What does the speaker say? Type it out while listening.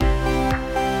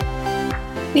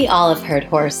We all have heard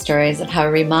horror stories of how a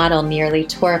remodel nearly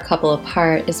tore a couple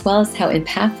apart, as well as how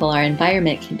impactful our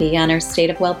environment can be on our state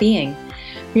of well-being.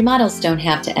 Remodels don't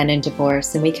have to end in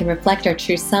divorce, and we can reflect our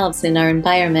true selves in our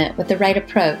environment with the right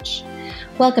approach.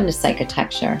 Welcome to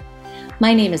Psychotecture.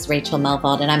 My name is Rachel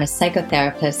Melvald, and I'm a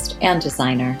psychotherapist and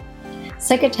designer.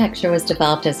 Psychotecture was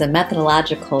developed as a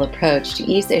methodological approach to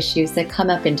ease issues that come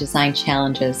up in design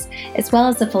challenges, as well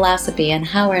as a philosophy on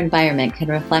how our environment can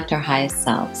reflect our highest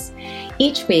selves.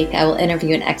 Each week, I will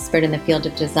interview an expert in the field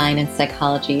of design and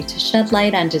psychology to shed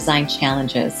light on design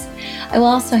challenges. I will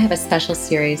also have a special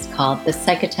series called The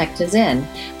Psychotect is In,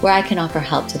 where I can offer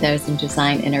help to those in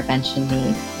design intervention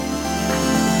need.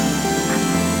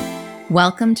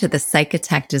 Welcome to The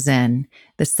Psychotect is In,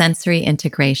 the sensory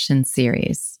integration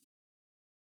series.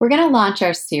 We're going to launch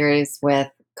our series with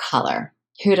color.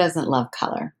 Who doesn't love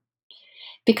color?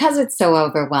 Because it's so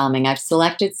overwhelming, I've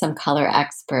selected some color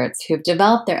experts who've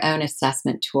developed their own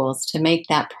assessment tools to make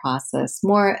that process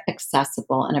more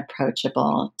accessible and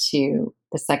approachable to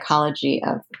the psychology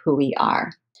of who we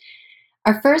are.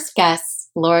 Our first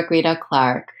guest, Laura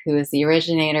Guido-Clark, who is the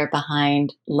originator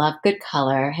behind Love Good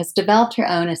Color, has developed her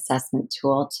own assessment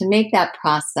tool to make that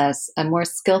process a more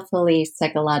skillfully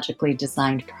psychologically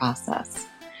designed process.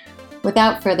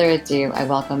 Without further ado, I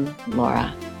welcome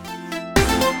Laura.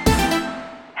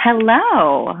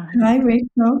 Hello. Hi,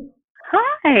 Rachel.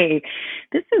 Hi.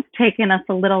 This has taken us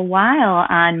a little while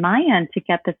on my end to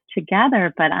get this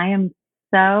together, but I am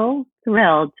so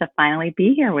thrilled to finally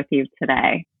be here with you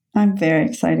today. I'm very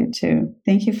excited too.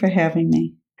 Thank you for having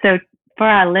me. So for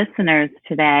our listeners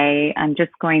today, I'm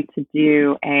just going to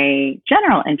do a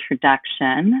general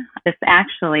introduction. This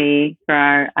actually,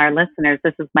 for our listeners,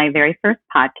 this is my very first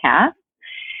podcast.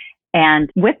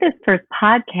 And with this first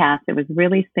podcast, it was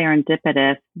really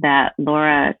serendipitous that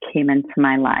Laura came into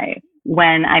my life.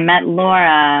 When I met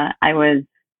Laura, I was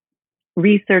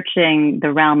researching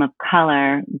the realm of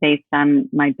color based on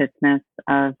my business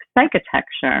of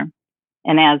psychotecture.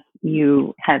 And as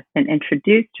you have been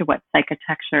introduced to what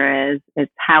psychotecture is,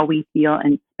 it's how we feel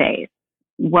in space,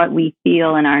 what we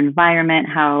feel in our environment,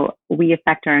 how we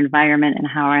affect our environment, and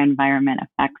how our environment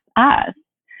affects us.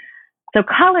 So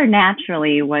color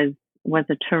naturally was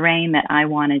a terrain that I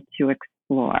wanted to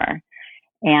explore.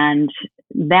 And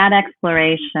that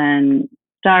exploration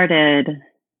started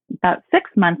about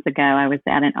 6 months ago. I was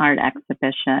at an art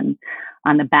exhibition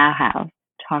on the Bauhaus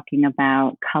talking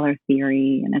about color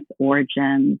theory and its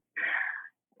origins.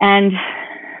 And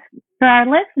for our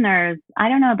listeners, I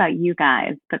don't know about you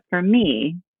guys, but for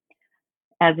me,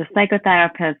 as a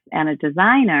psychotherapist and a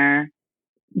designer,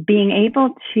 being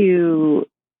able to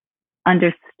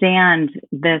understand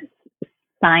this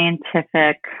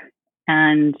scientific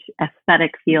and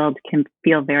aesthetic field can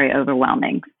feel very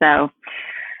overwhelming. So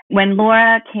when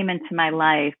Laura came into my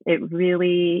life, it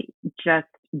really just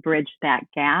bridged that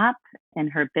gap in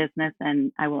her business,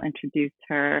 and I will introduce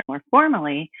her more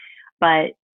formally.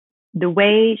 But the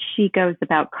way she goes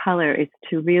about color is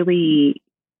to really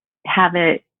have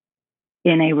it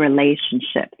in a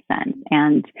relationship sense.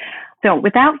 And so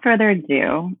without further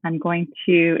ado, I'm going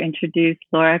to introduce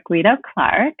Laura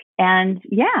Guido-Clark. And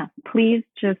please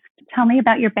just tell me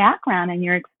about your background and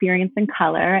your experience in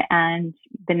color and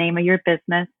the name of your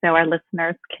business so our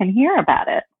listeners can hear about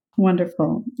it.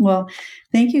 Wonderful. Well,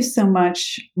 thank you so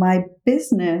much. My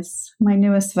business, my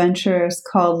newest venture is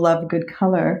called Love Good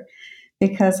Color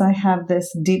because I have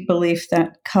this deep belief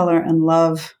that color and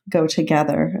love go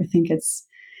together. I think it's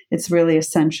really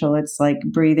essential. It's like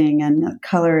breathing, and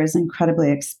color is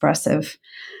incredibly expressive.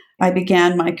 I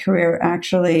began my career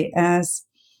actually as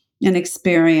an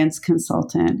experience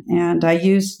consultant, and I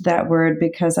used that word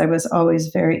because I was always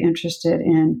very interested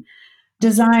in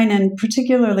design and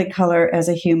particularly color as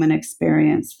a human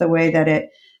experience, the way that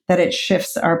it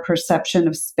shifts our perception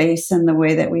of space and the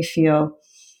way that we feel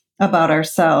about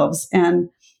ourselves. And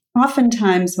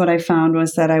oftentimes what I found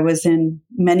was that I was in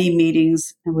many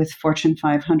meetings with Fortune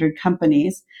 500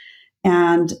 companies,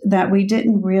 and that we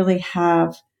didn't really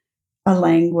have a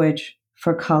language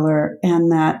for color,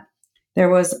 and that there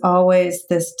was always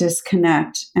this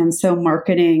disconnect. And so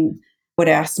marketing would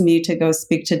ask me to go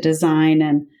speak to design,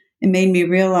 and it made me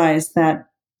realize that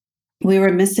we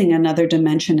were missing another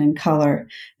dimension in color.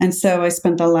 And so I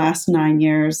spent the last 9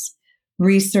 years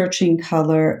researching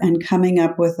color and coming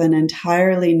up with an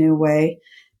entirely new way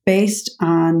based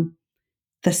on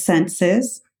the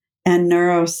senses and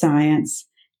neuroscience,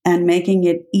 and making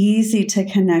it easy to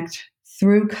connect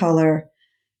through color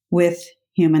with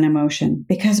human emotion.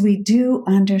 Because we do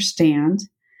understand,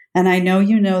 and I know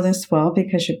you know this well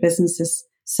because your business is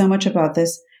so much about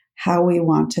this, how we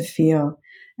want to feel.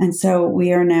 And so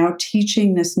we are now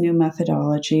teaching this new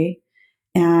methodology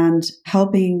and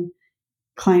helping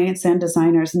clients and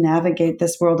designers navigate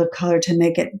this world of color to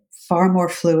make it far more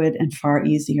fluid and far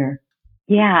easier.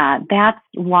 Yeah, that's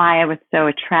why I was so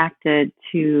attracted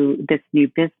to this new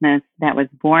business that was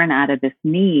born out of this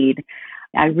need.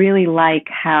 I really like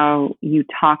how you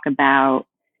talk about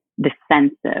the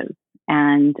senses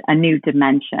and a new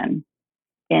dimension.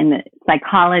 In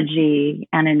psychology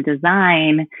and in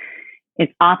design,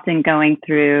 it's often going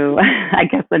through, I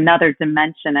guess, another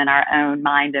dimension in our own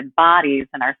mind and bodies,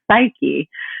 and our psyche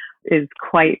is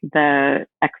quite the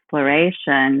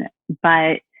exploration.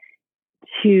 But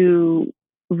to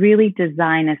really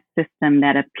design a system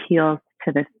that appeals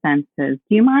to the senses,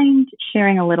 do you mind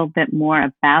sharing a little bit more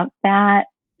about that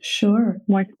Sure.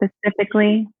 more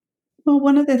specifically? Well,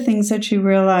 one of the things that you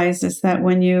realize is that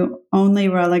when you only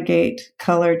relegate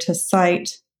color to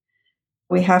sight,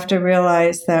 we have to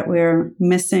realize that we're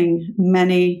missing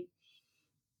many,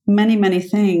 many, many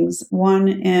things. 1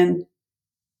 in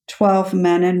 12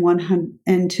 men and 1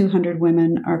 in 200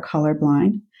 women are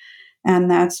colorblind.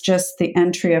 And that's just the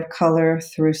entry of color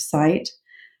through sight.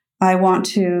 I want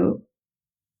to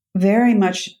very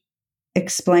much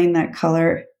explain that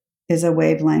color is a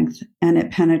wavelength and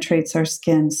it penetrates our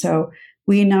skin. So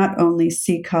we not only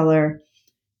see color,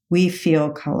 we feel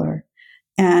color.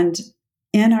 And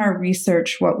in our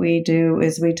research, what we do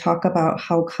is we talk about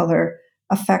how color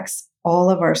affects all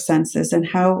of our senses and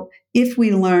how, if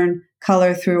we learn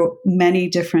color through many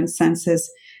different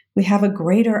senses, we have a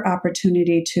greater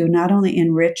opportunity to not only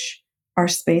enrich our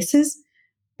spaces,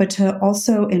 but to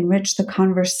also enrich the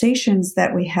conversations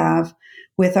that we have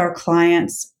with our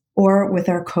clients or with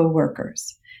our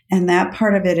coworkers. And that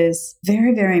part of it is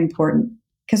very, very important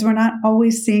because we're not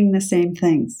always seeing the same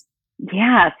things.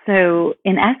 Yeah. So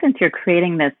in essence, you're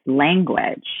creating this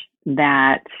language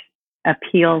that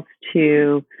appeals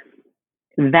to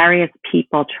various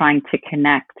people trying to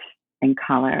connect in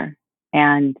color.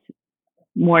 And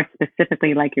more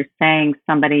specifically, like you're saying,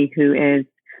 somebody who is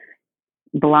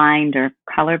blind or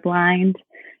colorblind,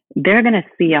 they're going to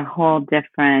see a whole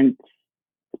different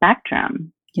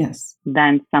spectrum Yes.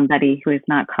 than somebody who is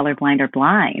not colorblind or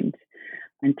blind.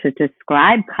 And to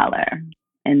describe color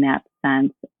in that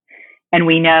sense. And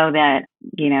we know that,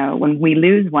 when we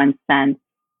lose one sense,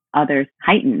 others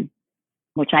heighten,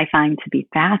 which I find to be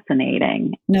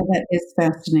fascinating. No, that is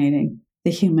fascinating.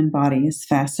 The human body is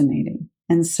fascinating.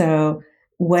 And so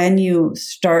when you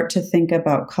start to think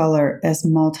about color as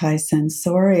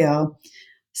multisensorial,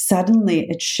 suddenly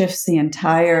it shifts the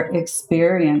entire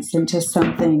experience into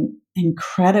something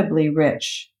incredibly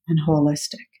rich and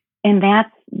holistic. And that's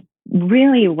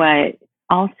really what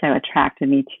also attracted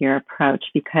me to your approach,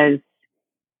 because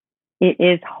it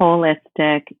is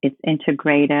holistic, it's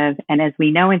integrative. And as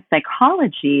we know in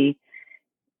psychology,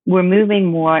 we're moving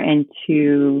more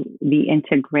into the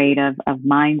integrative of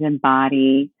mind and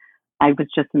body. I was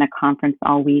just in a conference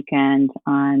all weekend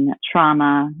on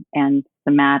trauma and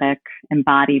somatic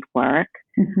embodied work.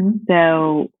 Mm-hmm.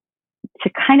 So to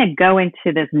kind of go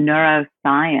into this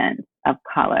neuroscience of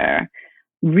color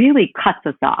really cuts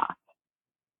us off,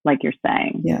 like you're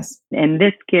saying. Yes. And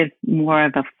this gives more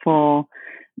of a full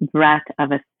breadth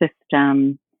of a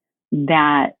system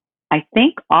that I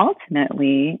think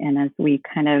ultimately, and as we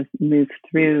kind of move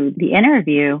through the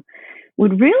interview,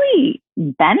 would really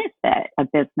benefit a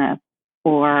business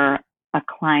or a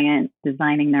client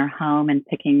designing their home and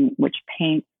picking which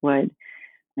paints would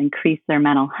increase their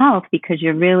mental health, because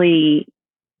you're really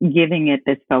giving it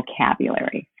this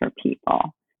vocabulary for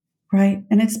people. Right.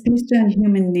 And it's based on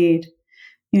human need.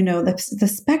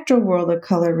 The spectral world of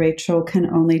color, Rachel, can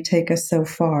only take us so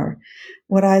far.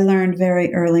 What I learned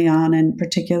very early on, and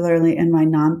particularly in my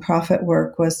nonprofit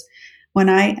work, was when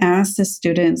I asked the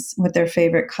students what their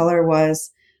favorite color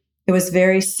was, it was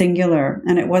very singular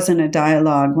and it wasn't a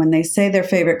dialogue. When they say their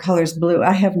favorite color is blue,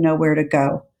 I have nowhere to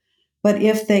go. But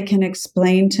if they can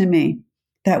explain to me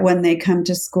that when they come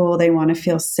to school, they want to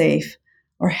feel safe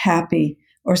or happy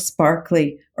or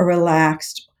sparkly or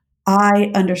relaxed,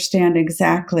 I understand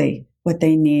exactly what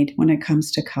they need when it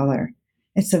comes to color.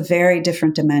 It's a very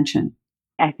different dimension.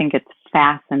 I think it's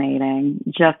fascinating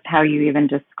just how you even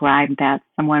described that,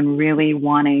 someone really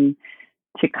wanting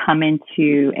to come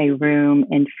into a room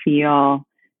and feel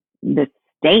the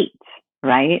state,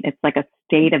 right? It's like a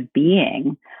state of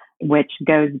being, which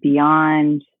goes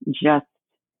beyond just,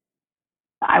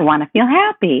 I want to feel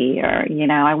happy, or,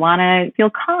 I want to feel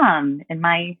calm in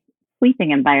my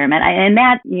sleeping environment. And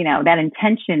that, that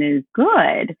intention is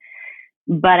good.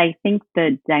 But I think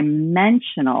the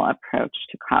dimensional approach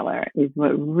to color is what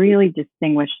really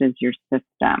distinguishes your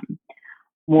system.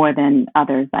 more than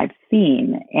others I've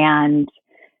seen. And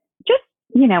just,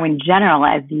 in general,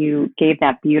 as you gave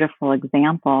that beautiful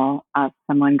example of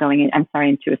someone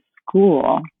into a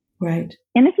school. Right.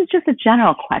 And this is just a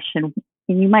general question,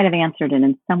 and you might have answered it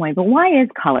in some way, but why is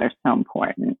color so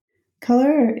important?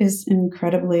 Color is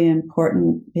incredibly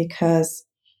important because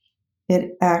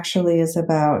it actually is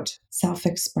about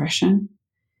self-expression.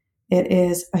 It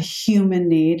is a human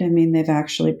need. I mean, they've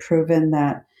actually proven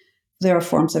that there are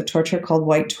forms of torture called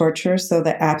white torture. So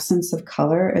the absence of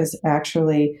color is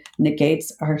actually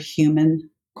negates our human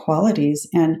qualities.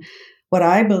 And what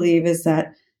I believe is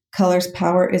that color's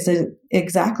power is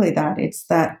exactly that. It's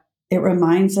that it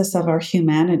reminds us of our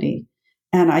humanity.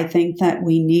 And I think that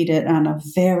we need it on a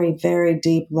very, very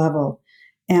deep level.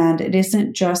 And it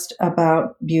isn't just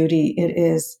about beauty. It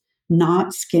is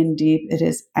not skin deep. It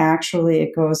is actually,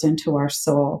 it goes into our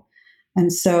soul.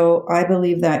 And so I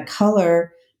believe that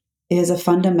color is a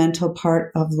fundamental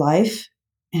part of life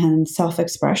and self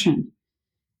expression.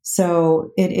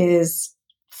 So it is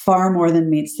far more than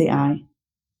meets the eye.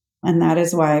 And that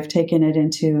is why I've taken it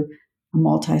into a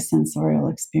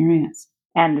multisensorial experience.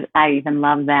 And I even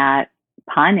love that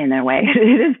pun in a way.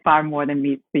 It is far more than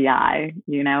meets the eye.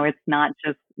 It's not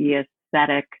just the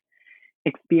aesthetic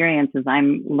experience as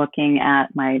I'm looking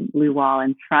at my blue wall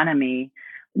in front of me,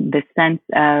 the sense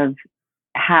of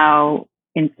how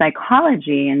in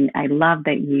psychology, and I love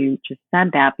that you just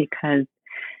said that, because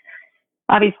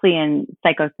obviously in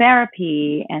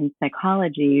psychotherapy and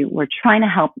psychology, we're trying to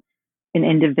help an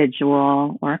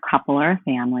individual or a couple or a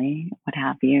family, what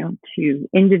have you, to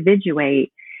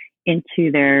individuate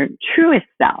into their truest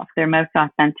self, their most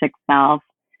authentic self.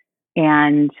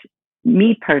 And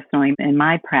me personally, in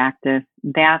my practice,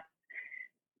 that's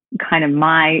kind of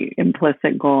my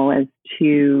implicit goal, is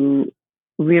to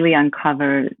really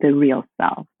uncover the real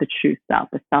self, the true self,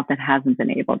 the self that hasn't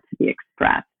been able to be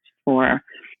expressed for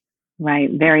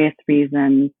various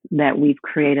reasons, that we've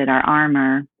created our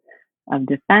armor of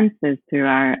defenses through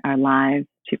our lives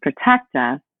to protect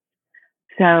us.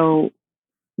 So,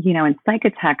 in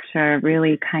psychotecture,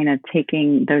 really kind of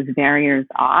taking those barriers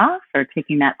off, or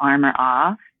taking that armor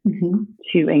off,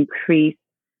 to increase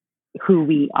who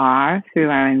we are through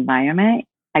our environment.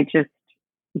 I just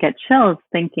get chills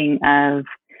thinking of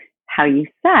how you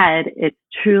said it's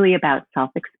truly about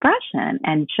self-expression,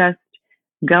 and just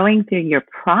going through your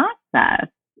process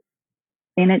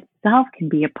in itself can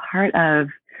be a part of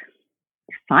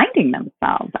finding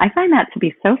themselves. I find that to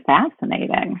be so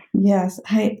fascinating. Yes.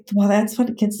 Well, that's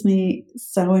what gets me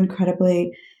so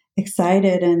incredibly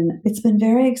excited. And it's been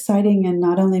very exciting in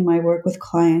not only my work with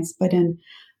clients, but in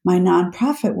my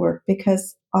nonprofit work,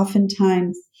 because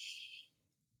oftentimes,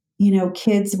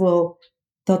 kids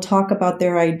they'll talk about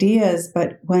their ideas,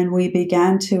 but when we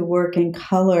began to work in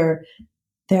color,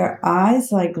 their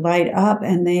eyes like light up,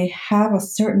 and they have a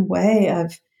certain way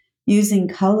of using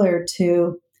color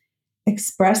to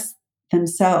express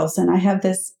themselves. And I have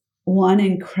this one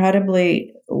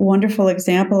incredibly wonderful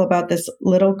example about this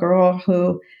little girl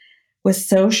who was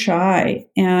so shy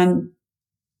and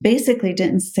basically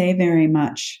didn't say very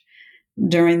much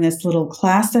during this little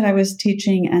class that I was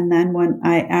teaching. And then when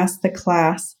I asked the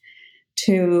class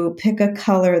to pick a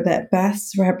color that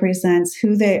best represents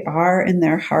who they are in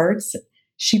their hearts,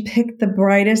 she picked the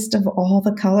brightest of all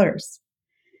the colors.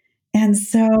 And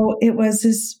so it was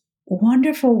this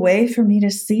wonderful way for me to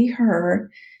see her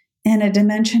in a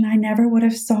dimension I never would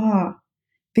have saw,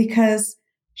 because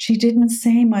she didn't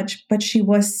say much, but she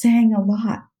was saying a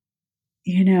lot,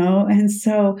 And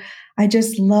so I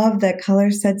just love that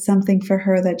color said something for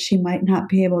her that she might not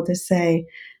be able to say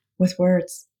with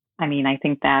words. I mean, I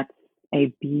think that's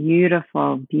a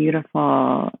beautiful,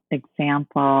 beautiful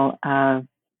example of,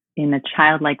 in a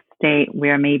childlike state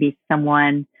where maybe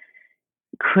someone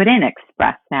couldn't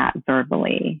express that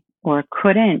verbally, or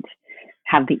couldn't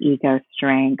have the ego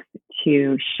strength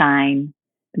to shine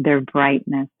their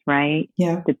brightness, right?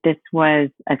 Yeah. That this was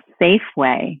a safe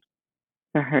way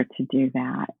for her to do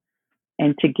that,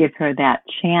 and to give her that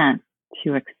chance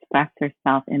to express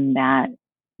herself in that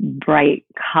bright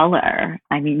color.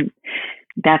 I mean,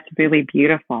 that's really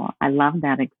beautiful. I love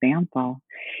that example.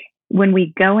 When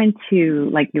we go into,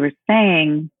 like you were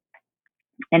saying,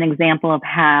 an example of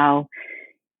how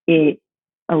it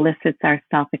elicits our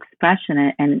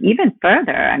self-expression, and even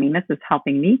further, I mean, this is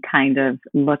helping me kind of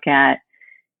look at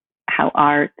how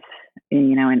art,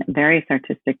 in various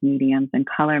artistic mediums, and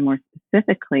color more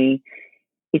specifically,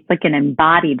 it's like an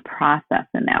embodied process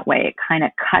in that way. It kind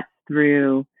of cuts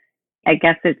through, I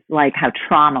guess it's like how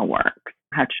trauma works,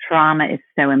 how trauma is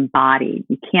so embodied.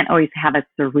 You can't always have a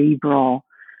cerebral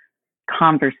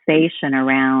conversation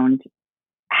around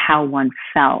how one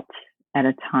felt at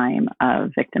a time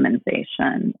of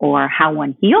victimization or how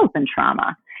one heals in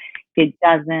trauma. It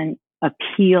doesn't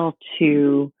appeal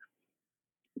to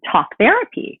talk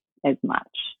therapy as much.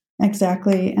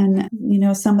 Exactly. And,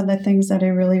 some of the things that I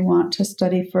really want to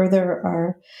study further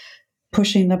are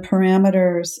pushing the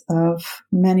parameters of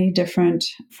many different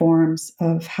forms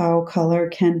of how color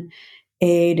can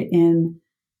aid in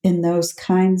those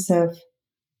kinds of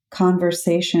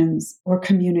conversations or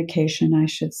communication, I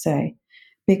should say,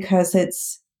 because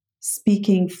it's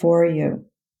speaking for you,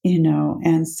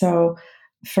 And so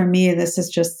for me, this is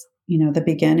just, the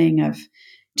beginning of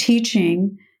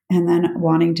teaching and then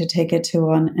wanting to take it to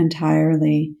an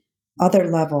entirely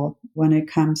other level when it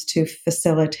comes to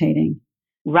facilitating.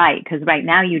 Right, because right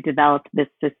now you developed this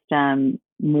system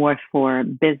more for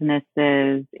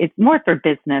businesses. It's more for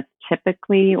business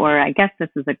typically, or I guess this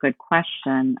is a good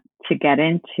question to get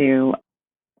into.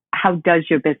 How does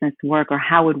your business work, or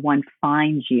how would one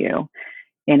find you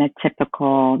in a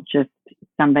typical, just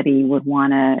somebody would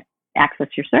want to access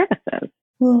your services?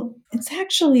 Well, it's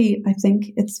actually, I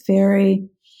think it's very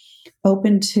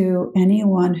open to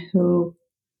anyone who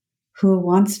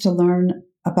wants to learn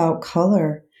about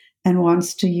color and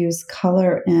wants to use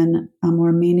color in a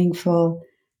more meaningful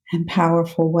and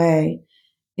powerful way.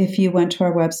 If you went to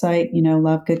our website,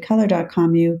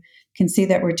 lovegoodcolor.com, you can see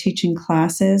that we're teaching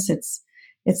classes.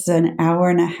 It's an hour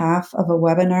and a half of a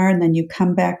webinar, and then you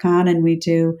come back on and we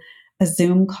do a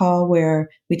Zoom call where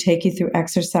we take you through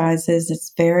exercises.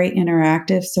 It's very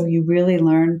interactive, so you really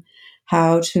learn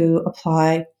how to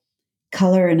apply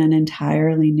color in an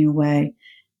entirely new way.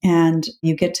 And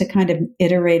you get to kind of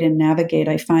iterate and navigate.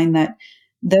 I find that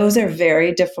those are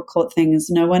very difficult things.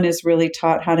 No one is really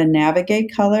taught how to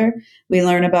navigate color. We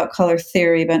learn about color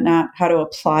theory, but not how to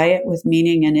apply it with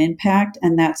meaning and impact.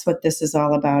 And that's what this is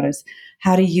all about, is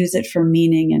how to use it for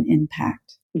meaning and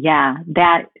impact. Yeah,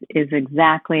 that is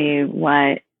exactly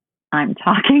what I'm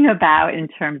talking about in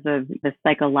terms of the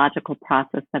psychological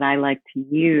process that I like to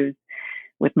use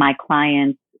with my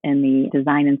clients in the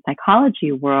design and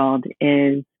psychology world,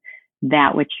 is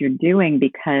that what you're doing,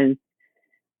 because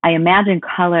I imagine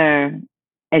color,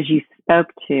 as you spoke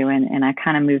to, and I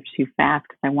kind of moved too fast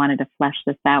because I wanted to flesh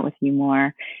this out with you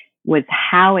more, was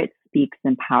how it speaks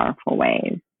in powerful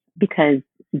ways, because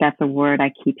that's a word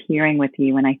I keep hearing with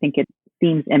you, and I think it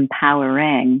seems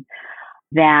empowering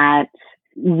that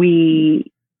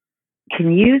we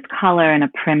can use color in a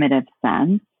primitive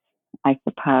sense, I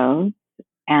suppose.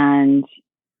 And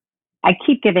I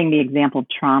keep giving the example of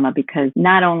trauma because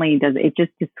not only does it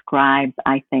just describes,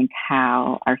 I think,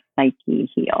 how our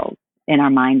psyche heals in our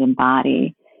mind and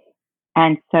body.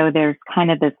 And so there's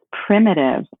kind of this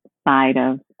primitive side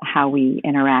of how we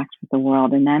interact with the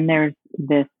world. And then there's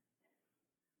this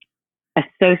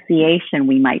association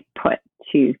we might put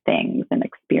to things and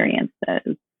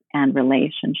experiences and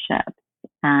relationships.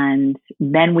 And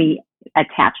then we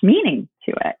attach meaning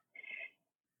to it.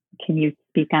 Can you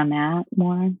speak on that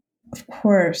more? Of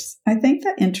course. I think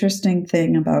the interesting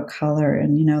thing about color,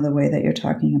 and the way that you're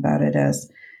talking about it as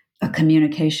a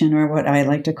communication, or what I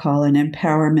like to call an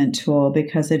empowerment tool,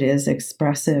 because it is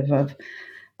expressive of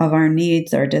our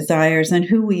needs, our desires, and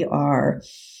who we are.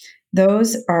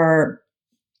 Those are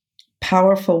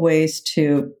powerful ways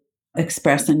to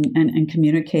express and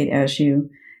communicate, as you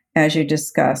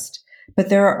discussed. But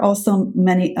there are also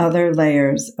many other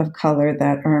layers of color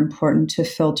that are important to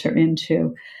filter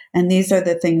into. And these are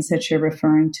the things that you're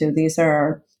referring to. These are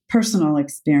our personal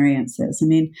experiences. I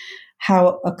mean,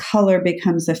 how a color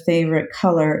becomes a favorite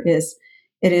color is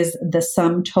the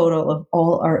sum total of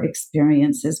all our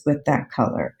experiences with that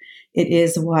color. It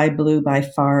is why blue by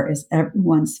far is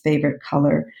everyone's favorite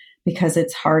color, because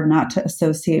it's hard not to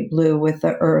associate blue with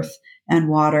the earth and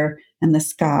water and the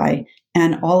sky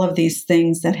and all of these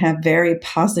things that have very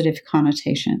positive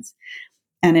connotations.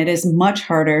 And it is much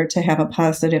harder to have a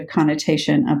positive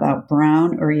connotation about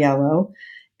brown or yellow.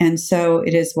 And so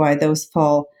it is why those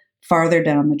fall farther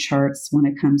down the charts when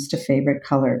it comes to favorite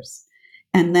colors.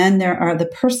 And then there are the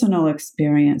personal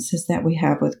experiences that we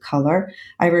have with color.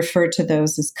 I refer to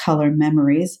those as color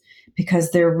memories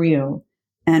because they're real.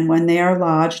 And when they are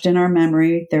lodged in our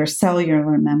memory, they're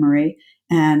cellular memory.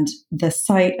 And the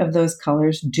sight of those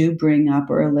colors do bring up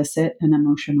or elicit an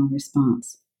emotional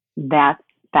response. That's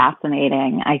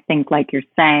fascinating. I think, like you're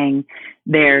saying,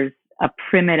 there's a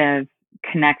primitive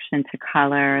connection to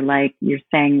color. Like you're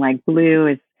saying, like blue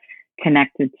is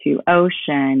connected to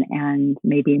ocean and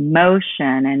maybe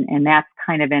emotion. And that's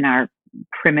kind of in our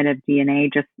primitive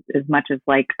DNA, just as much as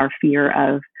like our fear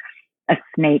of a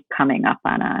snake coming up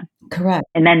on us. Correct.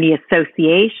 And then the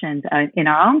associations in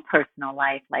our own personal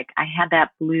life, like I had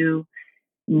that blue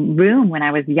room when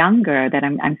I was younger that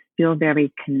I'm still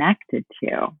very connected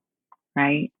to,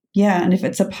 right? Yeah. And if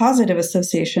it's a positive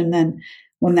association, then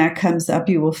when that comes up,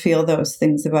 you will feel those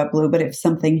things about blue. But if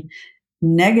something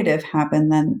negative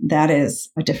happened, then that is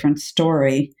a different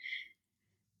story.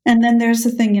 And then there's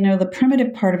the thing, the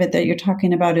primitive part of it that you're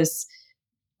talking about is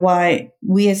why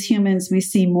we as humans, we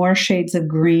see more shades of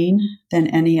green than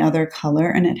any other color.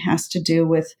 And it has to do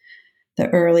with the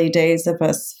early days of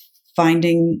us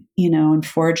finding, and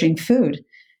foraging food,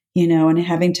 and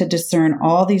having to discern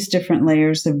all these different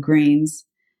layers of greens.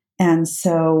 And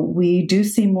so we do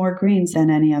see more greens than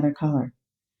any other color.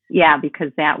 Yeah,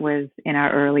 because that was in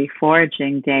our early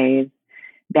foraging days.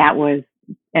 That was,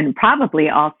 and probably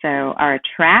also our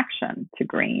attraction to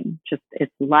green, just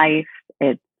its life,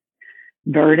 its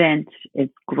verdant,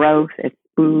 its growth, its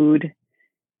food.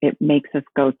 It makes us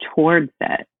go towards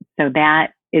it. So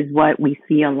that is what we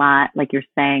see a lot, like you're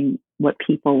saying, what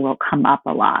people will come up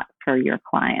a lot for your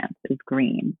clients is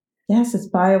green. Yes, it's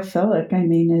biophilic. I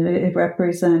mean, it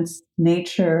represents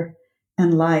nature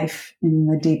and life in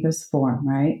the deepest form,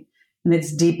 right? In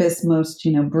its deepest, most,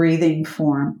 breathing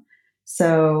form.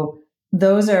 So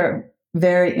those are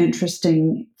very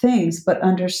interesting things, but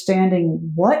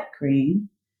understanding what green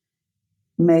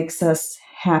makes us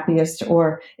happiest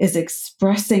or is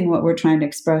expressing what we're trying to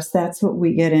express, that's what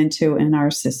we get into in our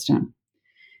system.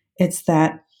 It's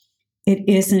that it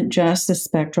isn't just the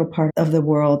spectral part of the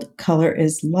world. Color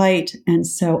is light. And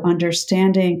so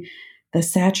understanding the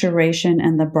saturation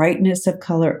and the brightness of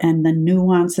color and the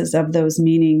nuances of those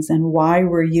meanings and why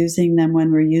we're using them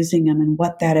when we're using them and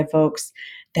what that evokes,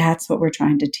 that's what we're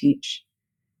trying to teach.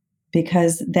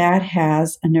 Because that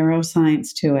has a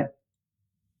neuroscience to it.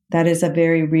 That is a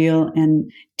very real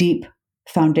and deep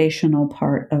foundational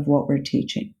part of what we're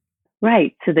teaching.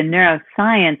 Right. So the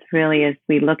neuroscience really is,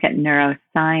 we look at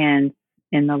neuroscience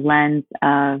in the lens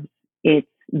of it's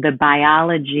the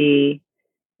biology,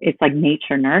 it's like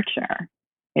nature nurture.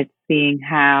 It's seeing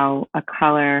how a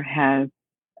color has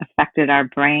affected our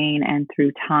brain and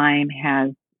through time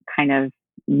has kind of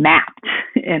mapped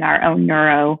in our own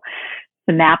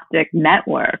neurosynaptic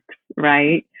networks,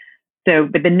 right? So,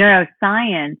 but the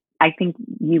neuroscience, I think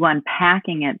you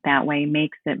unpacking it that way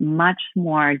makes it much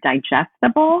more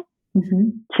digestible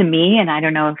to me. And I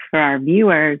don't know if for our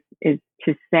viewers is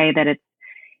to say that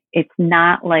it's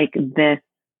not like this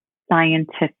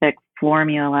scientific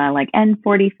formula like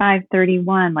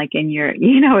N4531, like in your,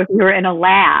 if you're in a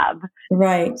lab.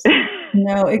 Right.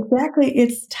 No, exactly.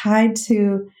 It's tied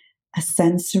to a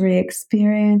sensory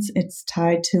experience. It's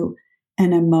tied to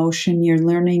an emotion. You're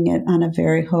learning it on a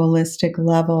very holistic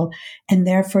level. And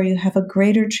therefore, you have a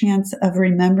greater chance of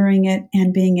remembering it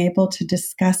and being able to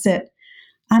discuss it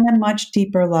on a much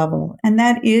deeper level. And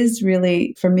that is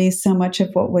really, for me, so much of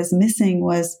what was missing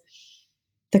was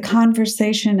the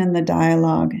conversation and the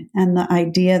dialogue and the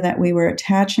idea that we were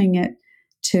attaching it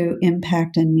to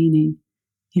impact and meaning,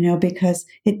 because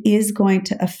it is going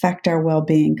to affect our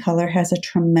well-being. Color has a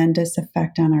tremendous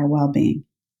effect on our well-being.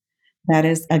 That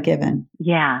is a given.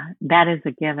 Yeah, that is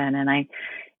a given. And I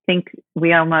think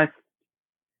we almost,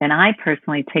 and I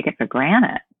personally take it for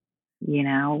granted,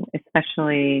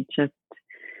 especially just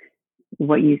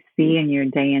what you see in your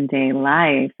day-to-day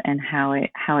life and how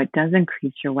it does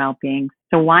increase your well-being.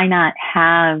 So why not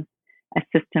have a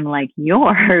system like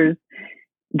yours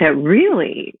that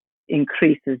really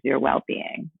increases your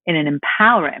well-being in an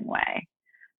empowering way?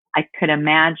 I could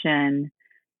imagine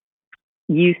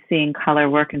you seeing color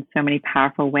work in so many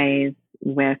powerful ways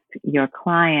with your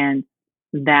clients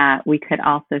that we could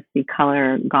also see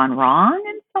color gone wrong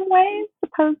in some ways,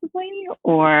 supposedly,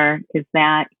 or is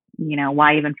that,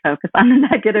 why even focus on the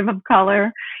negative of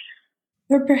color?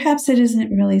 Or perhaps it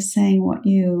isn't really saying what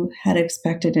you had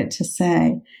expected it to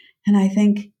say. And I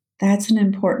think that's an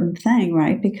important thing,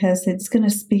 right? Because it's going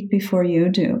to speak before you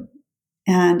do.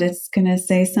 And it's going to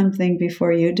say something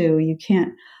before you do. You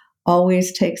can't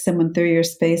always take someone through your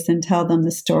space and tell them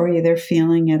the story. They're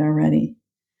feeling it already.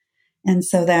 And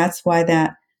so that's why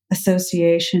that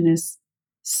association is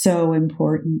so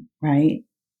important, right?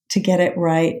 To get it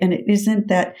right. And it isn't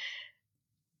that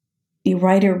you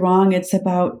right or wrong. It's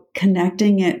about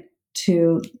connecting it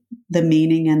to the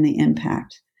meaning and the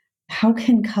impact. How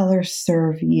can color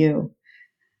serve you?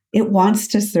 It wants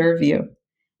to serve you.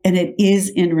 And it is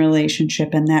in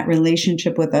relationship, and that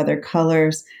relationship with other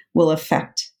colors will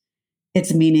affect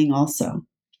its meaning also.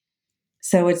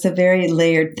 So it's a very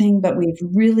layered thing, but we've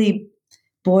really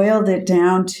boiled it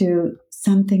down to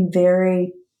something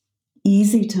very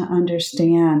easy to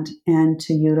understand and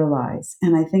to utilize.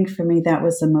 And I think for me, that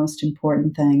was the most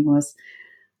important thing, was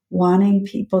wanting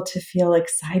people to feel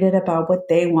excited about what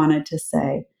they wanted to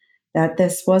say, that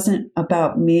this wasn't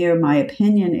about me or my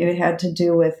opinion. It had to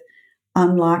do with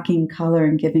unlocking color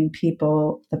and giving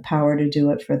people the power to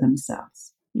do it for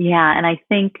themselves. Yeah. And I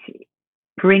think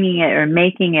bringing it or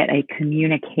making it a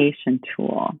communication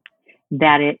tool,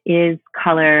 that it is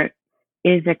color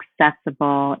is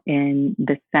accessible in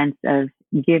the sense of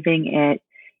giving it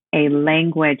a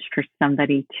language for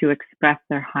somebody to express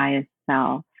their highest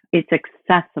self. It's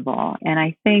accessible. And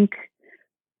I think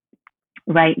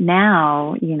right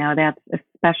now, that's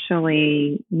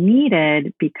especially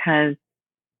needed because,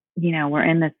 we're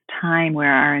in this time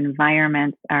where our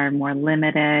environments are more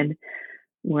limited.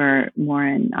 We're more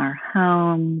in our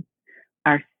homes.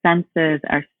 Our senses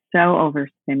are so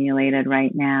overstimulated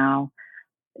right now.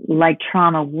 Like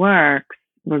trauma works,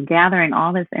 we're gathering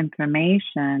all this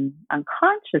information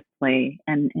unconsciously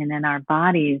and in our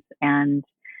bodies. And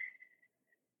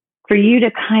for you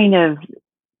to kind of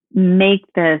make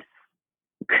this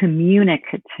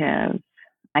communicative,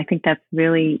 I think that's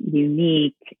really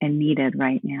unique and needed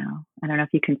right now. I don't know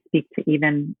if you can speak to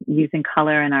even using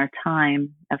color in our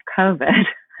time of COVID.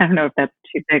 I don't know if that's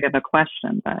too big of a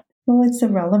question, but. Well, it's a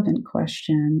relevant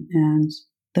question. And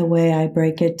the way I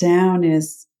break it down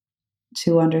is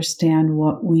to understand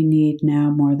what we need now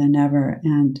more than ever.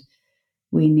 And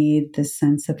we need the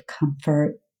sense of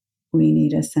comfort. We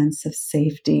need a sense of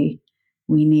safety.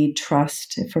 We need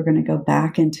trust if we're going to go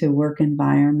back into work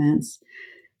environments.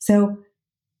 So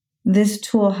this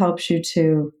tool helps you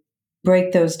to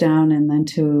break those down and then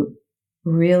to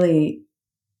really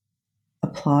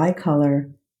apply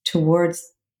color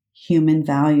towards human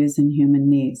values and human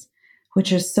needs,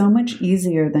 which is so much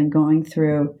easier than going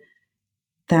through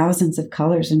thousands of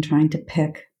colors and trying to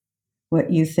pick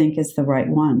what you think is the right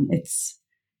one.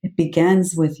 It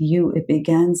begins with you. It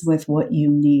begins with what you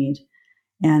need.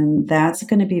 And that's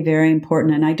going to be very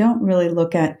important. And I don't really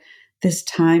look at this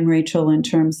time, Rachel, in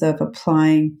terms of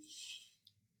applying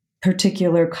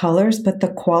particular colors, but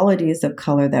the qualities of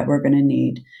color that we're going to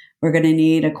need. We're going to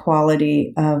need a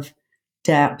quality of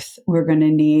depth. We're going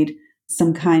to need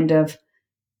some kind of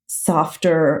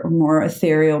softer, more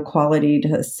ethereal quality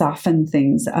to soften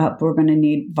things up. We're going to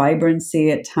need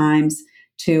vibrancy at times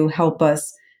to help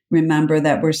us remember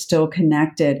that we're still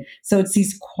connected. So it's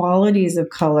these qualities of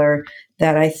color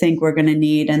that I think we're going to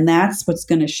need. And that's what's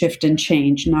going to shift and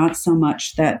change, not so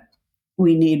much that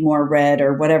we need more red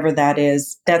or whatever that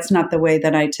is. That's not the way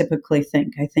that I typically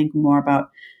think. I think more about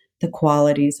the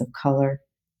qualities of color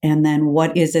and then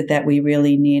what is it that we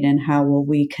really need and how will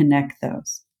we connect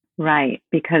those. Right,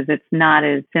 because it's not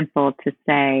as simple to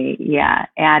say, yeah,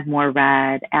 add more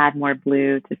red, add more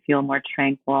blue to feel more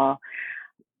tranquil.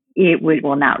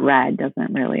 Not red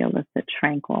doesn't really elicit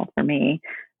tranquil for me,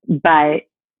 but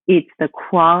it's the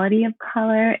quality of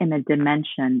color and the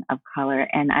dimension of color.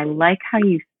 And I like how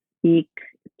you speak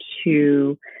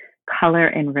to color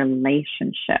in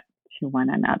relationship to one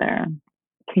another.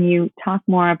 Can you talk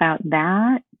more about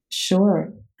that?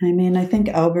 Sure. I mean, I think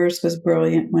Albers was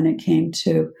brilliant when it came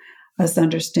to us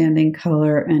understanding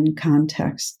color and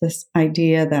context. This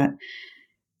idea that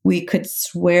we could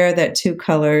swear that two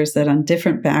colors that on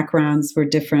different backgrounds were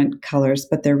different colors,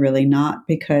 but they're really not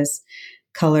because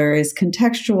color is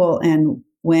contextual. And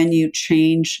when you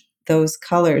change those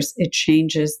colors, it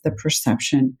changes the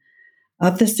perception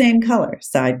of the same color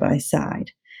side by side.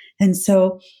 And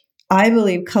so I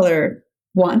believe color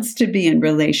wants to be in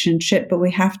relationship, but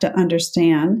we have to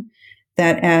understand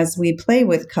that as we play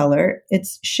with color,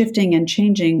 it's shifting and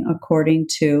changing according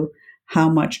to how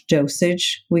much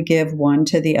dosage we give one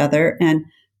to the other and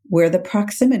where the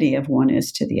proximity of one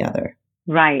is to the other.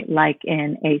 Right, like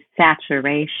in a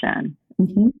saturation.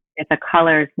 Mm-hmm. If a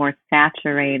color is more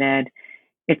saturated,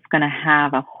 it's going to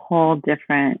have a whole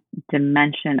different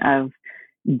dimension of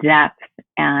depth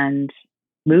and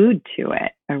mood to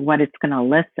it, or what it's going to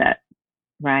elicit,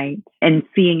 right? And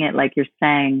seeing it, like you're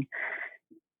saying,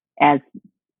 as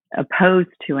opposed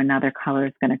to another color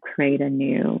is going to create a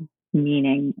new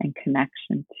meaning and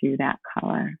connection to that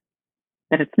color.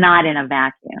 But it's not in a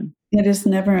vacuum. It is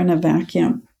never in a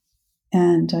vacuum.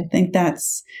 And I think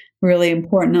that's really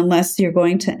important unless you're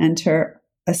going to enter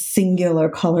a singular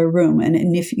color room.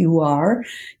 And if you are,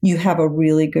 you have a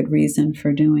really good reason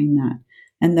for doing that.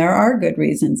 And there are good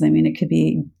reasons. I mean, it could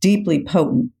be deeply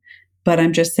potent, but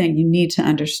I'm just saying you need to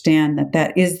understand that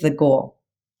that is the goal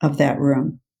of that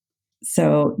room.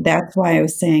 So that's why I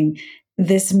was saying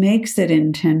this makes it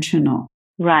intentional.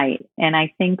 Right. And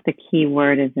I think the key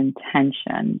word is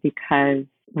intention, because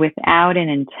without an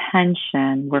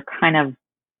intention, we're kind of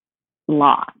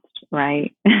lost,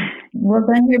 right? Well,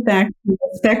 then you're back to the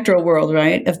spectral world,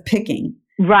 right, of picking.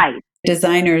 Right.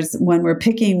 Designers, when we're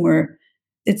picking,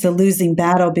 it's a losing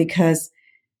battle because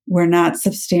we're not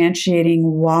substantiating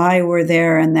why we're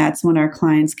there. And that's when our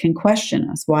clients can question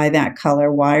us. Why that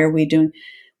color? Why are we doing?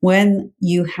 When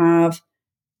you have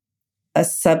a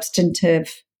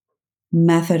substantive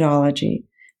methodology,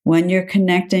 when you're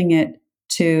connecting it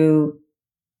to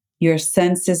your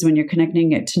senses, when you're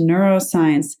connecting it to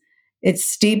neuroscience, it's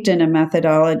steeped in a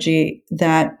methodology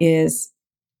that is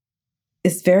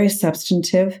very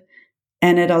substantive,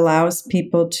 and it allows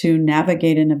people to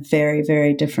navigate in a very,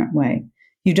 very different way.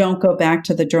 You don't go back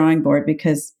to the drawing board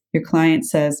because your client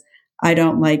says, I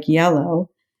don't like yellow.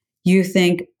 You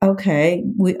think, okay,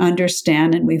 we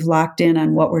understand and we've locked in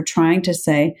on what we're trying to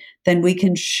say, then we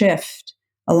can shift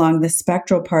along the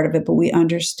spectral part of it, but we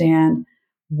understand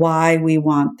why we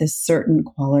want this certain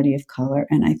quality of color.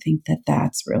 And I think that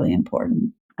that's really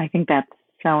important. I think that's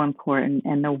so important.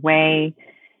 And the way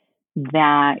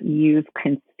that you've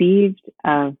conceived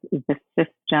of the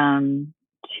system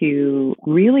to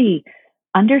really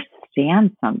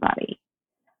understand somebody.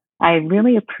 I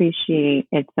really appreciate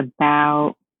it's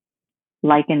about,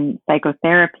 like in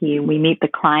psychotherapy, we meet the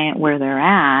client where they're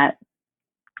at.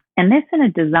 And this, in a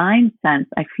design sense,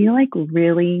 I feel like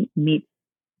really meets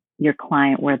your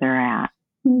client where they're at.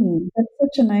 That's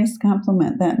such a nice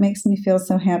compliment. That makes me feel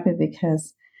so happy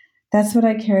because that's what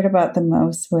I cared about the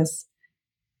most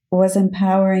was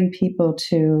empowering people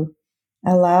to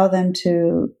allow them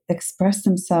to express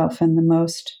themselves in the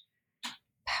most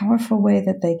powerful way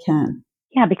that they can.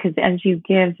 Yeah, because as you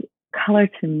give color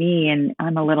to me, and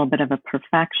I'm a little bit of a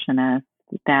perfectionist,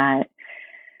 that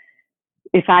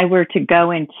if I were to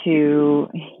go into,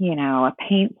 a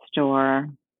paint store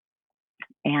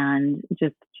and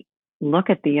just look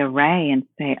at the array and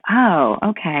say, oh,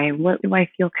 okay, what do I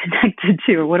feel connected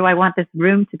to? Or what do I want this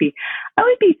room to be? I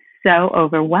would be so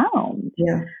overwhelmed.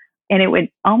 Yeah. And it would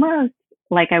almost,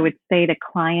 like I would say to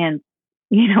clients,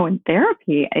 in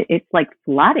therapy, it's like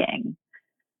flooding.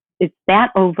 It's that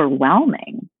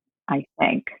overwhelming, I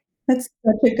think. That's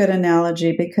such a good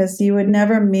analogy because you would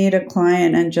never meet a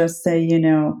client and just say,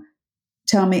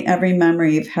 tell me every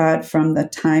memory you've had from the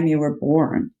time you were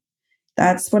born.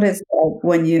 That's what it's like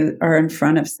when you are in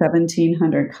front of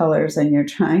 1,700 colors and you're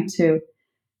trying to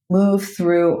move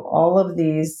through all of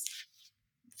these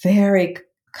very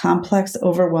complex,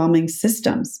 overwhelming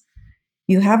systems.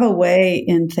 You have a way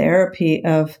in therapy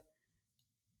of,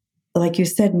 like you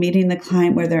said, meeting the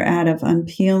client where they're at, of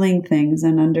unpeeling things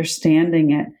and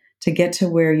understanding it to get to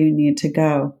where you need to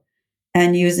go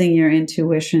and using your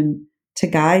intuition to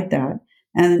guide that.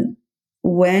 And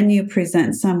when you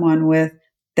present someone with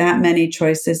that many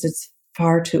choices, it's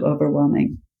far too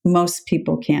overwhelming. Most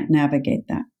people can't navigate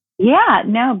that. Yeah,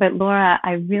 no, but Laura,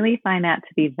 I really find that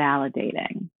to be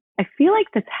validating. I feel like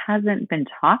this hasn't been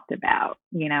talked about.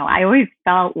 I always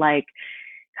felt like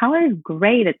color is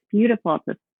great, it's beautiful, it's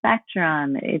a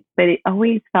spectrum, but it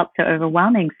always felt so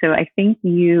overwhelming. So I think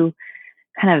you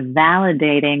kind of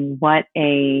validating what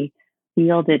a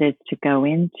field it is to go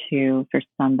into for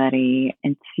somebody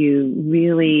and to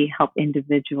really help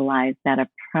individualize that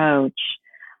approach.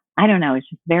 I don't know, it's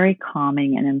just very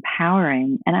calming and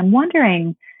empowering. And I'm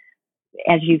wondering,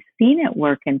 as you've seen it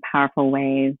work in powerful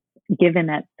ways, given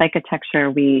that psychotecture,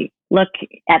 we look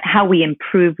at how we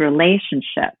improve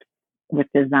relationships with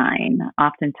design.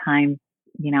 Oftentimes,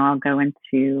 I'll go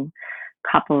into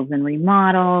couples and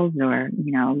remodels, or,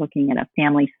 looking at a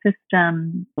family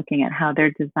system, looking at how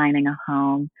they're designing a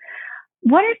home.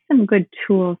 What are some good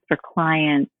tools for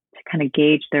clients to kind of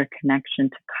gauge their connection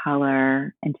to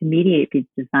color and to mediate these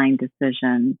design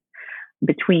decisions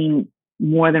between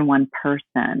more than one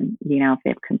person? If they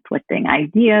have conflicting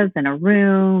ideas in a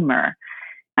room, or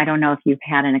I don't know if you've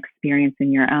had an experience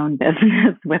in your own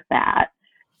business with that.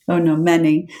 Oh, no,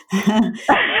 many.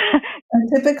 I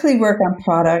typically work on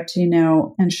product,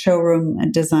 and showroom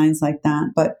and designs like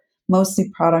that, but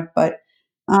mostly product. But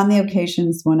on the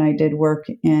occasions when I did work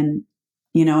in,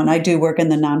 and I do work in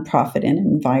the nonprofit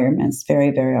environments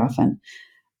very, very often,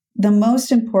 the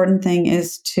most important thing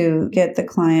is to get the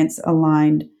clients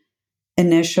aligned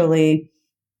initially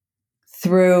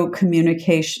through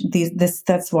communication.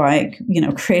 That's why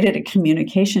I, created a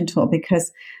communication tool,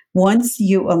 because once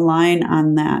you align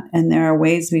on that, and there are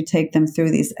ways we take them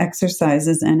through these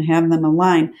exercises and have them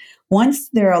align, once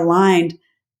they're aligned,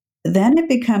 then it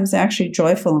becomes actually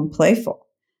joyful and playful,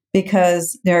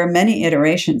 because there are many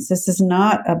iterations. This is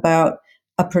not about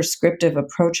a prescriptive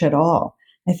approach at all.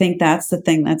 I think that's the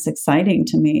thing that's exciting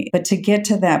to me. But to get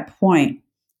to that point,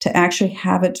 to actually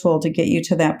have a tool to get you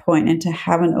to that point and to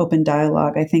have an open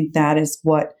dialogue, I think that is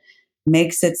what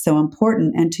makes it so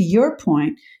important. And to your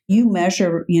point, you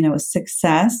measure,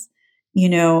 success,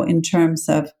 in terms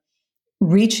of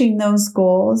reaching those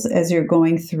goals as you're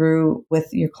going through with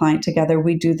your client together.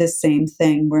 We do the same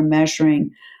thing. We're measuring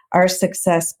our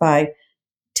success by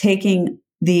taking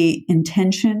the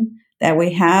intention that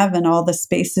we have in all the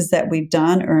spaces that we've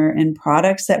done or in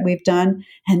products that we've done,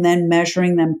 and then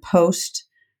measuring them post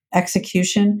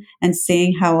execution and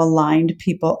seeing how aligned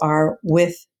people are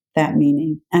with that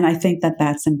meaning. And I think that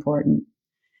that's important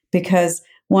because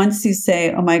once you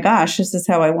say, oh my gosh, this is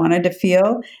how I wanted to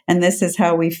feel, and this is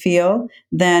how we feel,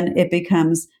 then it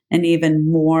becomes an even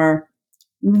more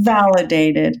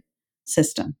validated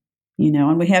system,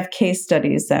 and we have case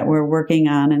studies that we're working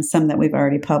on and some that we've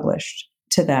already published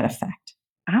to that effect.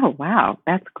 Oh, wow.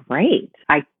 That's great.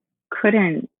 I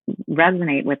couldn't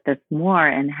resonate with this more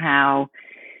and how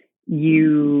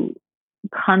you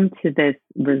come to this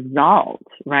result,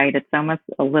 right? It's almost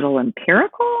a little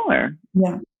empirical or?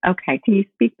 Yeah. Okay. Can you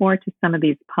speak more to some of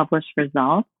these published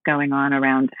results going on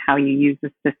around how you use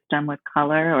the system with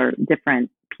color or different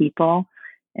people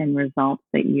and results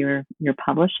that you're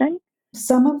publishing?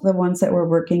 Some of the ones that we're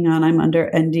working on, I'm under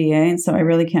NDA, and so I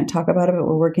really can't talk about it, but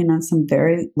we're working on some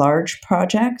very large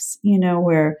projects,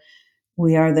 where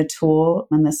we are the tool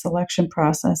in the selection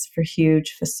process for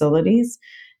huge facilities.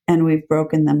 And we've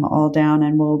broken them all down,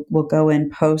 and we'll go in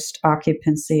post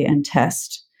occupancy and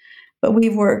test. But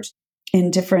we've worked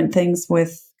in different things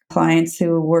with clients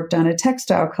who worked on a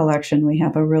textile collection. We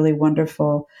have a really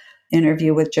wonderful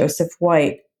interview with Joseph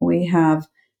White. We have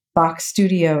Box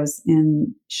Studios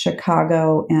in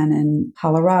Chicago and in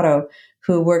Colorado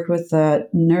who worked with the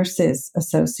Nurses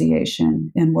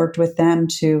Association and worked with them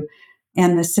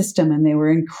and the system. And they were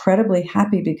incredibly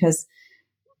happy because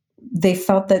they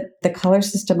felt that the color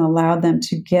system allowed them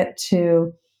to get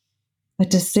to a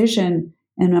decision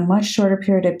in a much shorter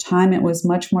period of time. It was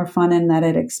much more fun in that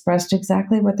it expressed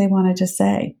exactly what they wanted to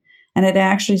say. And it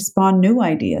actually spawned new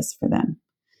ideas for them.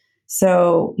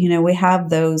 So, we have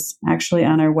those actually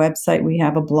on our website. We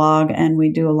have a blog, and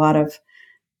we do a lot of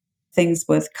things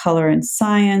with color and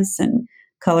science and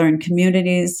color in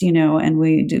communities, and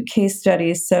we do case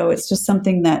studies. So it's just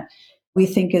something that we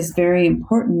think is very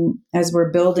important as we're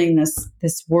building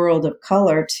this world of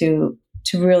color to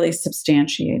really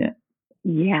substantiate it.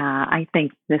 Yeah, I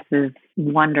think this is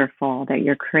wonderful that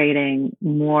you're creating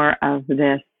more of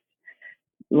this.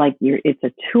 Like it's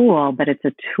a tool, but it's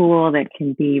a tool that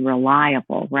can be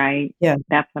reliable, right? Yeah.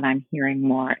 That's what I'm hearing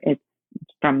more. It's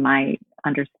from my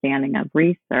understanding of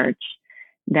research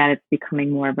that it's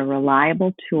becoming more of a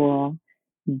reliable tool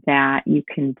that you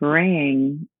can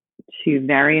bring to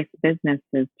various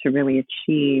businesses to really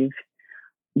achieve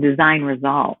design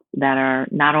results that are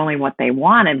not only what they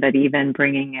wanted, but even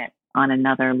bringing it on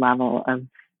another level of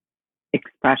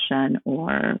expression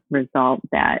or result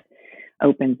that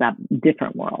opens up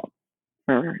different worlds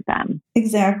for them.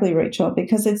 Exactly, Rachel,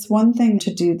 because it's one thing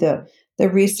to do the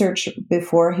research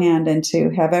beforehand and to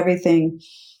have everything,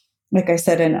 like I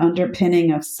said, an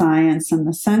underpinning of science and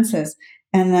the senses.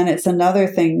 And then it's another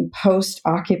thing post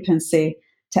occupancy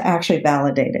to actually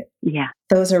validate it. Yeah.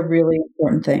 Those are really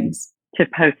important things. To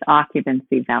post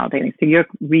occupancy validating. So you're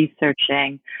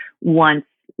researching once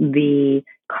the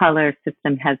color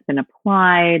system has been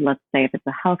applied, let's say if it's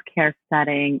a healthcare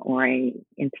setting or a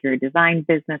interior design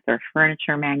business or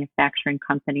furniture manufacturing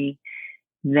company,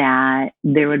 that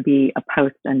there would be a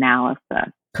post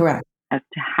analysis. Correct. As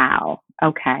to how.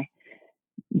 Okay.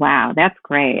 Wow, that's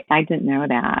great. I didn't know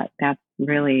that. That's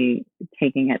really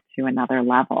taking it to another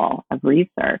level of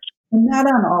research. Not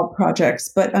on all projects,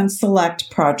 but on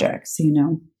select projects,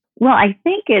 Well, I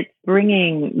think it's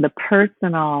bringing the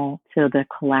personal to the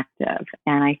collective.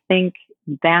 And I think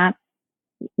that's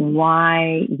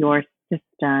why your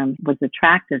system was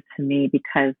attractive to me,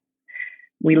 because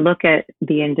we look at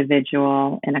the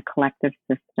individual in a collective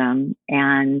system,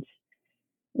 and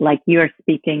like you are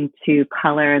speaking to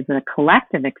color as a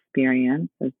collective experience,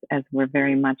 as we're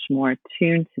very much more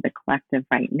attuned to the collective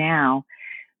right now,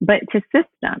 but to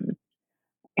systems.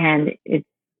 And it's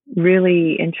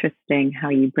really interesting how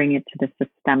you bring it to the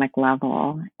systemic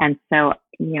level. And so,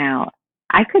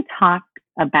 I could talk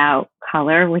about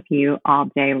color with you all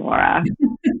day, Laura.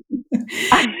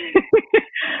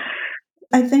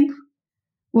 I think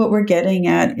what we're getting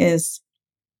at is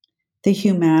the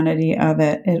humanity of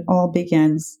it. It all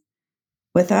begins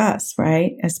with us,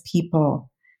 right? As people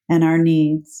and our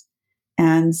needs.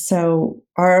 And so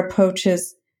our approach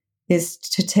is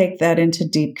to take that into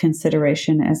deep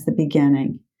consideration as the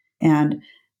beginning. And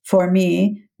for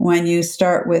me, when you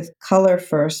start with color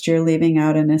first, you're leaving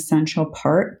out an essential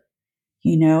part.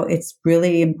 It's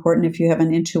really important if you have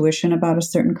an intuition about a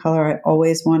certain color. I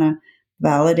always want to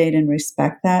validate and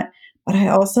respect that. But I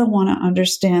also want to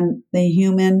understand the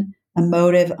human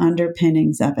emotive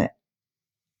underpinnings of it,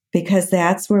 because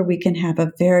that's where we can have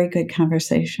a very good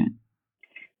conversation.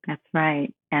 That's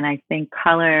right. And I think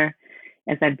color,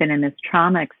 as I've been in this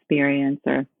trauma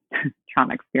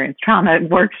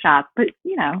workshop, but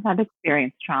I've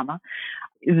experienced trauma,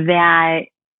 that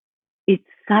it's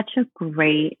such a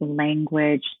great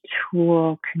language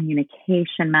tool,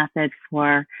 communication method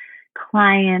for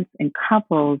clients and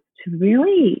couples to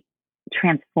really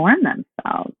transform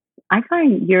themselves. I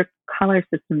find your color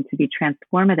system to be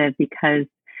transformative because,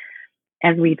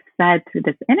 as we've said through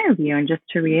this interview, and just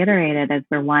to reiterate it as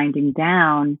we're winding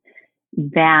down,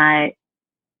 that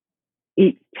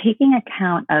it's taking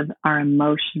account of our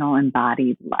emotional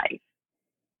embodied life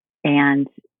and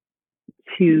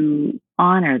to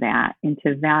honor that and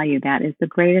to value that is the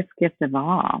greatest gift of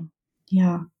all.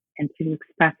 Yeah. And to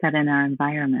express that in our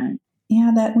environment.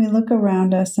 Yeah, that we look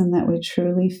around us and that we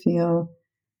truly feel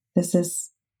it's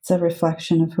a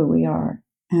reflection of who we are.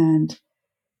 And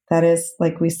that is,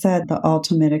 like we said, the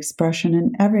ultimate expression.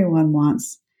 And everyone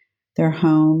wants their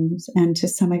homes and to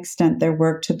some extent their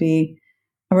work to be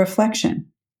a reflection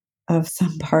of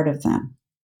some part of them.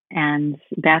 And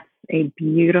that's a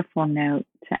beautiful note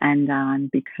to end on,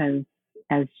 because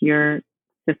as your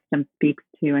system speaks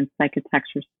to and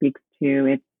psychotecture speaks to,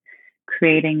 it's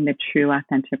creating the true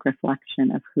authentic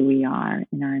reflection of who we are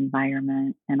in our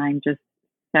environment. And I'm just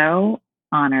so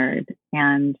honored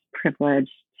and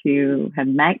privileged to have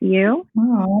met you.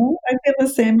 Oh, I feel the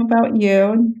same about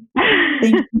you.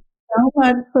 Thank you so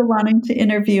much for wanting to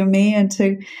interview me and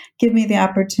to give me the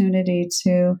opportunity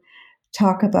to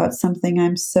talk about something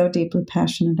I'm so deeply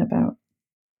passionate about.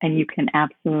 And you can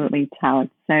absolutely tell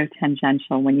it's so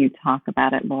tangential when you talk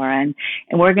about it, Laura. And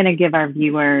we're going to give our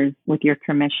viewers, with your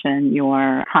permission,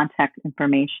 your contact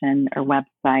information or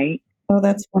website. Oh,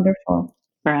 that's wonderful.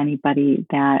 For anybody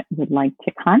that would like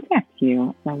to contact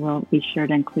you. So we'll be sure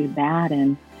to include that.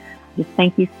 And just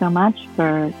thank you so much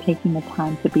for taking the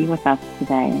time to be with us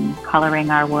today and coloring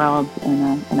our world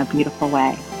in a beautiful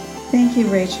way. Thank you,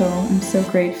 Rachel. I'm so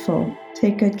grateful.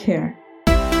 Take good care.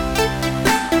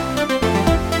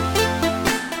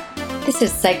 This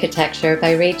is Psychotecture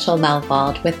by Rachel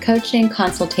Malvald, with coaching,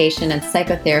 consultation, and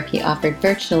psychotherapy offered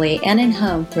virtually and in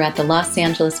home throughout the Los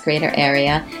Angeles greater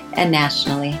area and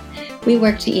nationally. We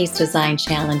work to ease design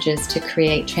challenges to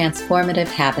create transformative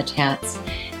habitats.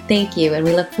 Thank you, and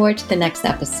we look forward to the next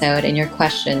episode and your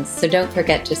questions, so don't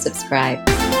forget to subscribe.